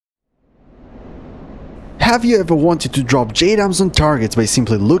Have you ever wanted to drop JDAMs on targets by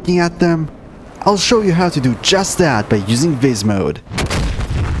simply looking at them? I'll show you how to do just that by using VIS Mode.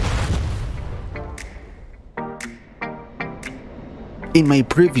 In my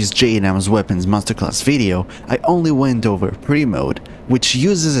previous JDAMs Weapons Masterclass video, I only went over pre-mode, which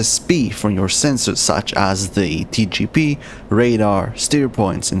uses a SP from your sensors such as the TGP, radar, steer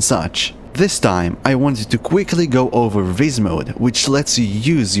points and such. This time, I wanted to quickly go over VIS Mode, which lets you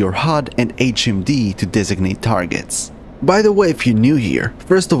use your HUD and HMD to designate targets. By the way, if you're new here,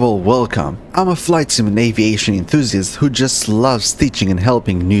 first of all, welcome. I'm a flight sim and aviation enthusiast who just loves teaching and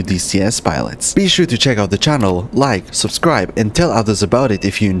helping new DCS pilots. Be sure to check out the channel, like, subscribe and tell others about it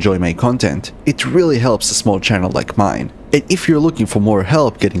if you enjoy my content. It really helps a small channel like mine. And if you're looking for more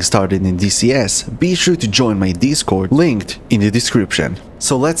help getting started in DCS, be sure to join my Discord, linked in the description.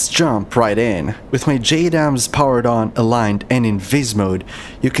 So let's jump right in. With my JDAMs powered on, aligned and in VIS mode,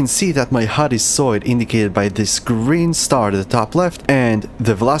 you can see that my HUD is SOID, indicated by this green star at the top left, and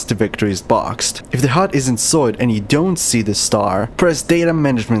the velocity vector is boxed. If the HUD isn't SOID and you don't see the star, press data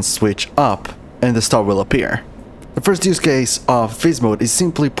management switch up and the star will appear. The first use case of VIS mode is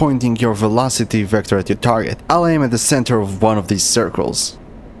simply pointing your velocity vector at your target. I'll aim at the center of one of these circles.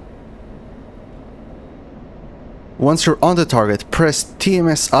 Once you're on the target, press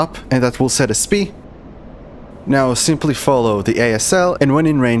TMS up and that will set a SP. Now simply follow the ASL and when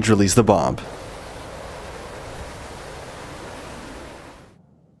in range, release the bomb.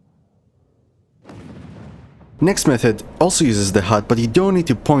 Next method also uses the HUD, but you don't need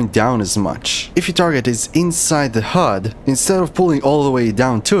to point down as much. If your target is inside the HUD, instead of pulling all the way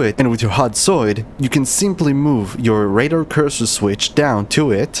down to it, and with your HUD SOID, you can simply move your radar cursor switch down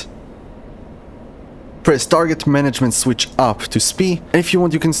to it, press target management switch up to speed, and if you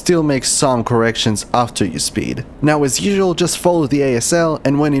want you can still make some corrections after you speed. Now as usual, just follow the ASL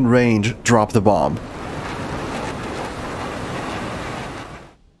and when in range, drop the bomb.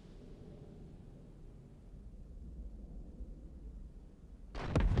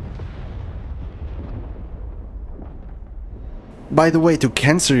 By the way, to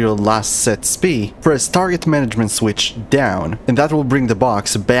cancel your last set SP, press target management switch down, and that will bring the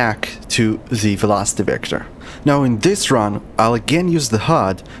box back to the velocity vector. Now in this run, I'll again use the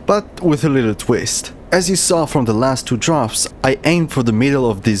HUD, but with a little twist. As you saw from the last two drops, I aimed for the middle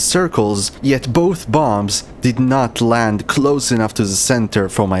of these circles, yet both bombs did not land close enough to the center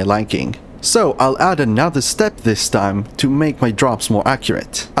for my liking. So I'll add another step this time to make my drops more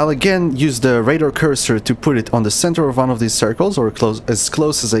accurate. I'll again use the radar cursor to put it on the center of one of these circles, or as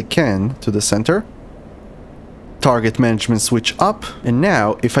close as I can to the center. Target management switch up, and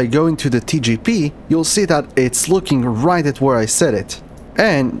now if I go into the TGP, you'll see that it's looking right at where I set it.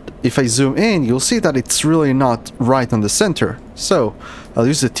 And if I zoom in, you'll see that it's really not right on the center. So I'll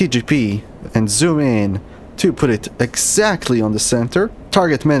use the TGP and zoom in to put it exactly on the center.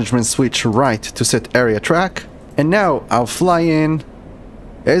 Target management switch right to set area track, and now I'll fly in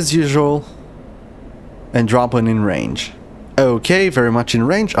as usual and drop one in range. Okay, very much in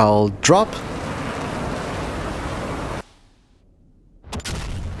range, I'll drop.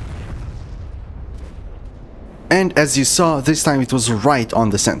 And as you saw, this time it was right on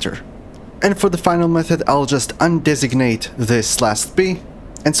the center. And for the final method, I'll just undesignate this last P.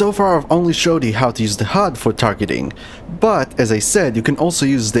 And so far I've only showed you how to use the HUD for targeting, but as I said, you can also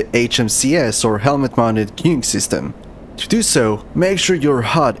use the HMCS or helmet mounted queuing system. To do so, make sure your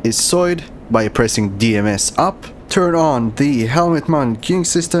HUD is SOID by pressing DMS up, turn on the helmet mounted queuing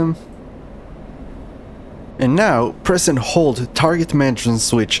system, and now press and hold target management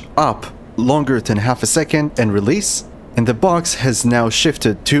switch up longer than half a second and release, and the box has now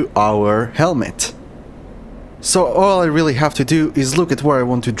shifted to our helmet. So all I really have to do is look at where I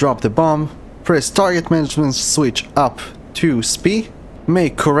want to drop the bomb, press target management switch up to SP,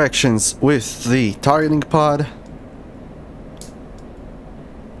 make corrections with the targeting pod,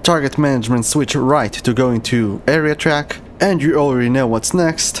 target management switch right to go into area track, and you already know what's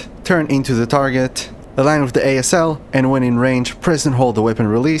next. Turn into the target, align with the ASL, and when in range, press and hold the weapon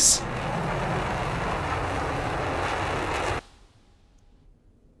release.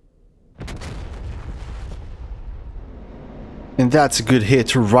 And that's a good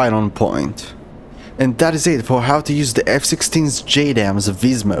hit right on point. And that is it for how to use the F-16's JDAMs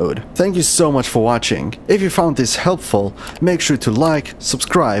VIS mode. Thank you so much for watching. If you found this helpful, make sure to like,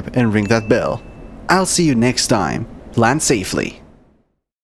 subscribe and ring that bell. I'll see you next time. Land safely.